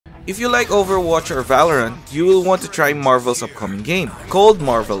If you like Overwatch or Valorant, you will want to try Marvel's upcoming game, called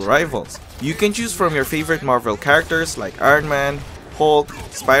Marvel Rivals. You can choose from your favorite Marvel characters like Iron Man, Hulk,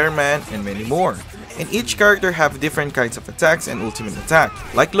 Spider-Man, and many more. And each character have different kinds of attacks and ultimate attack.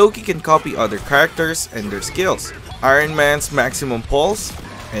 Like Loki can copy other characters and their skills, Iron Man's maximum pulse,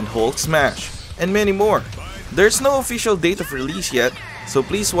 and Hulk smash, and many more. There's no official date of release yet, so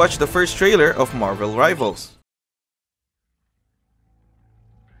please watch the first trailer of Marvel Rivals.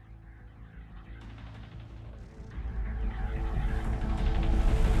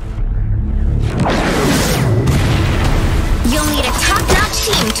 You'll need a top-notch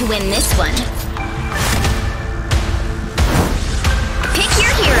team to win this one. Pick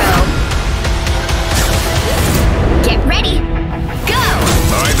your hero. Get ready. Go!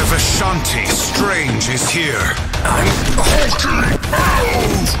 By the Vishanti, Strange is here. I'm halting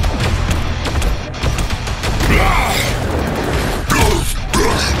out!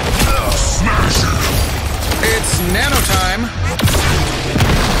 Smash it! It's nano time.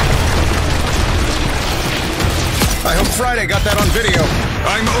 I hope Friday got that on video.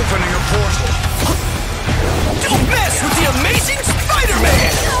 I'm opening a portal. Don't mess with the amazing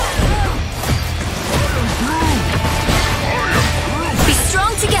Spider-Man! Be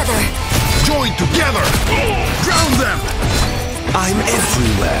strong together. Join together! Drown them! I'm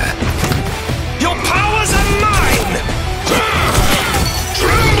everywhere. Your powers are mine!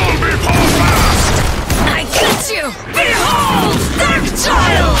 Tremble before fast! I got you! Behold, Dark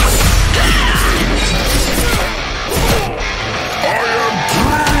Child! I am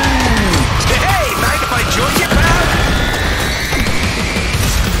Groot! Hey, mind if I join you, pal?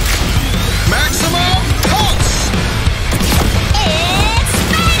 Maximum pulse! It's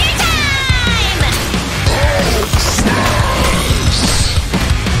Spider time!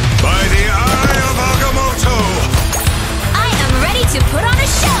 By the eye of Agamotto! I am ready to put on a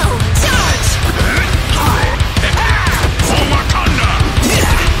show! Charge! For Wakanda!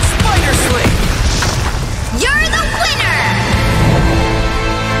 Spider Sling! You're the winner!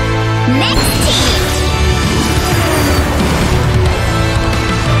 Next team!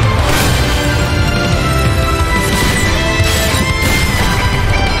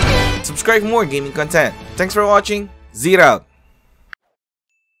 Subscribe for more gaming content. Thanks for watching. Zero out.